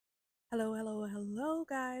Hello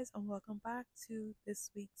guys, and welcome back to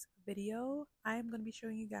this week's video. I'm going to be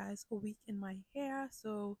showing you guys a week in my hair.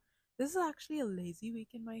 So this is actually a lazy week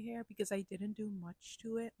in my hair because I didn't do much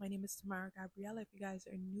to it. My name is Tamara Gabriella. If you guys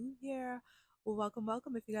are new here, well, welcome.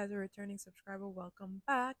 If you guys are a returning subscriber, welcome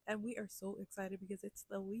back. And we are so excited because it's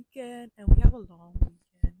the weekend and we have a long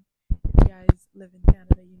weekend. If you guys live in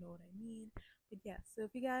Canada, you know what I mean. But yeah, so if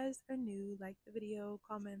you guys are new, like the video,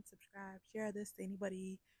 comment, subscribe, share this to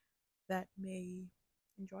anybody that may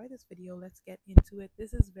enjoy this video. Let's get into it.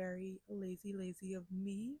 This is very lazy of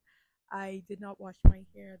me. I did not wash my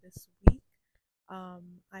hair this week.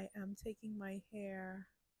 I am taking my hair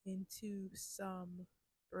into some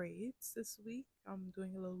braids this week. I'm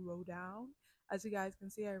doing a little roll down. As you guys can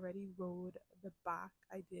see, I already rode the back.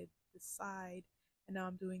 I did the side, and now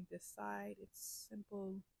I'm doing this side. It's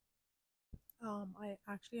simple. I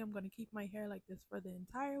actually am gonna keep my hair like this for the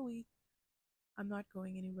entire week. I'm not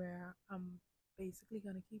going anywhere. I'm basically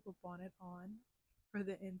going to keep a bonnet on for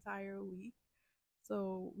the entire week.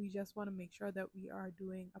 So we just want to make sure that we are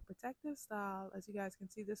doing a protective style. As you guys can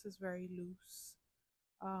see, this is very loose.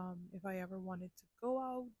 If I ever wanted to go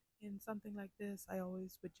out in something like this, I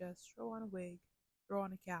always would just throw on a wig, throw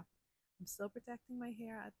on a cap. I'm still protecting my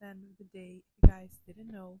hair at the end of the day. If you guys didn't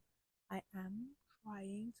know, I am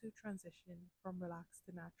trying to transition from relaxed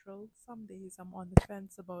to natural. Some days I'm on the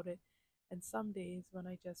fence about it, and some days when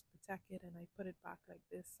I just protect it and I put it back like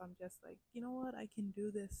this, I'm just like, you know what, I can do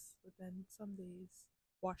this. But then some days,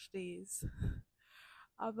 wash days,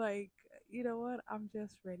 I'm like, you know what, I'm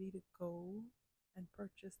just ready to go and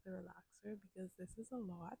purchase the relaxer because this is a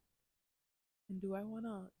lot. And do I want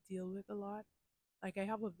to deal with a lot? Like, I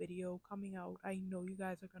have a video coming out. I know you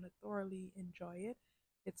guys are going to thoroughly enjoy it.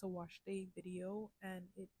 It's a wash day video, and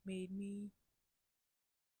it made me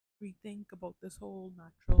rethink about this whole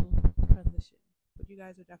natural transition. But you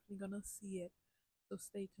guys are definitely going to see it. So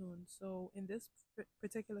stay tuned. So, in this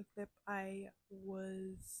particular clip, I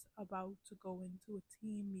was about to go into a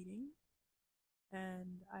team meeting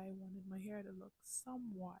and I wanted my hair to look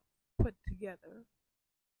somewhat put together.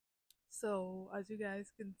 So as you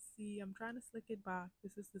guys can see, I'm trying to slick it back.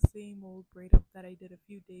 This is the same old braid up that I did a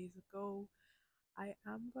few days ago. I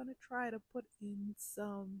am gonna try to put in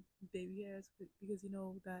some baby hairs because you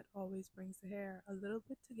know that always brings the hair a little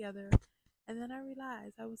bit together. And then I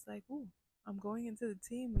realized I was like, "Ooh, I'm going into the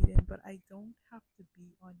team meeting, but I don't have to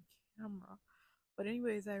be on camera." But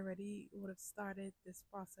anyways, I already would have started this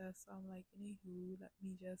process. So I'm like, anywho, let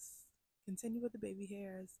me just continue with the baby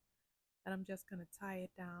hairs, and I'm just gonna tie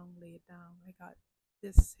it down, lay it down. I got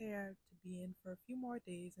this hair to be in for a few more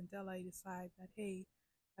days until I decide that hey,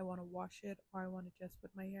 I want to wash it or I want to just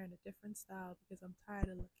put my hair in a different style because I'm tired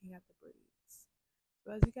of looking at the braids.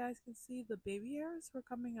 So as you guys can see, the baby hairs were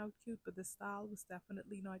coming out cute, but the style was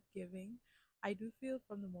definitely not giving. I do feel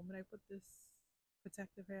from the moment I put this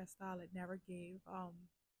protective hairstyle, it never gave. I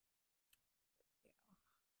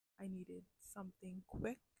needed something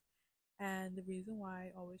quick. And the reason why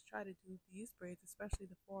I always try to do these braids, especially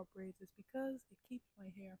the four braids, is because it keeps my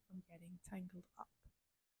hair from getting tangled up.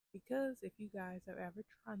 Because if you guys have ever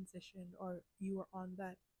transitioned or you are on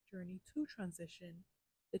that journey to transition,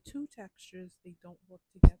 the two textures they don't work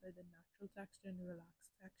together, the natural texture and the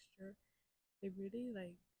relaxed texture. They really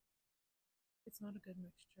like it's not a good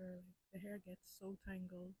mixture. Like the hair gets so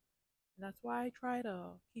tangled. And that's why I try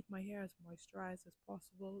to keep my hair as moisturized as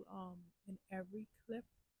possible. In every clip,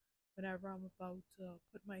 whenever I'm about to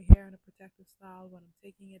put my hair in a protective style, when I'm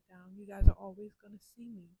taking it down, you guys are always gonna see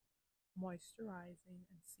me moisturizing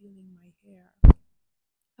and sealing my hair.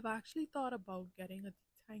 I've actually thought about getting a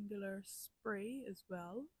detangler spray as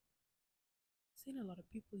well. I've seen a lot of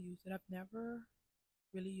people use it. I've never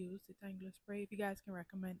really used detangler spray. If you guys can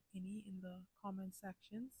recommend any in the comment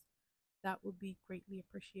sections, that would be greatly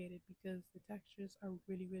appreciated because the textures are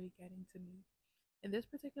really getting to me. In this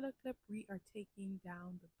particular clip, we are taking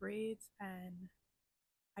down the braids, and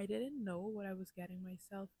I didn't know what I was getting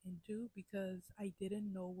myself into because I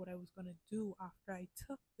didn't know what I was going to do after I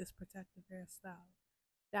took this protective hairstyle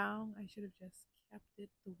down. I should have just kept it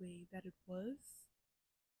the way that it was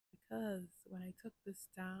because when I took this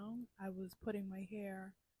down, I was putting my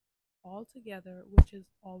hair all together, which is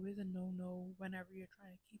always a no-no whenever you're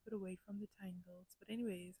trying to keep it away from the tangles. But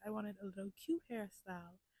anyways, I wanted a little cute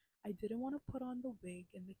hairstyle. I didn't want to put on the wig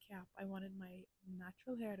and the cap. I wanted my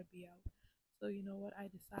natural hair to be out. So you know what? I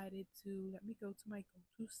decided to let me go to my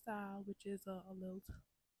go-to style, which is a little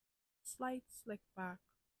slight slick back.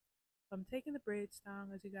 So I'm taking the braids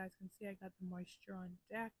down. As you guys can see, I got the moisture on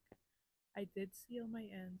deck. I did seal my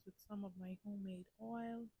ends with some of my homemade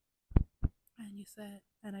oil.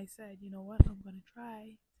 And I said, you know what? I'm gonna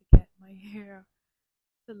try to get my hair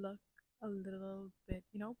to look a little bit,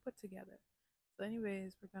 put together. So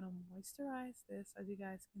anyways, we're gonna moisturize this. As you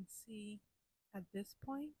guys can see, at this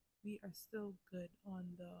point, we are still good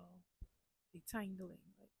on the detangling.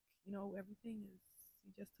 Like, everything is,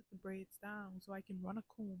 you just took the braids down so I can run a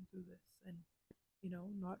comb through this and,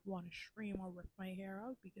 not want to stream or rip my hair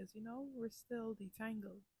out because, we're still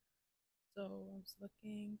detangled. So I was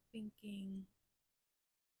looking, thinking,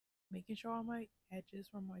 making sure all my edges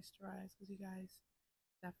were moisturized because you guys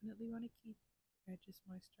definitely want to keep edges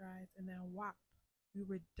moisturized. And then whop, we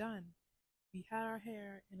were done. We had our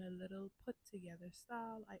hair in a little put together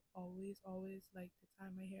style. I always like to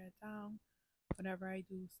tie my hair down whenever I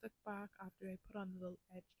do slick back after I put on the little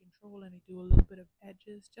edge control and I do a little bit of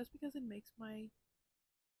edges just because it makes my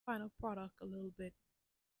final product a little bit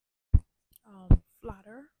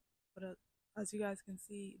flatter. But as you guys can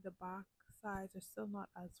see, the back sides are still not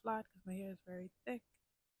as flat because my hair is very thick.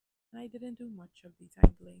 And I didn't do much of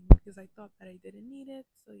detangling because I thought that I didn't need it.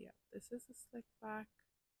 So yeah, this is a slick back.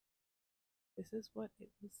 This is what it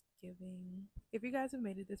was giving. If you guys have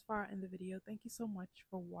made it this far in the video, thank you so much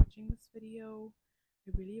for watching this video.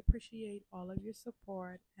 I really appreciate all of your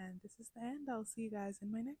support. And this is the end. I'll see you guys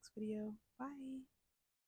in my next video. Bye.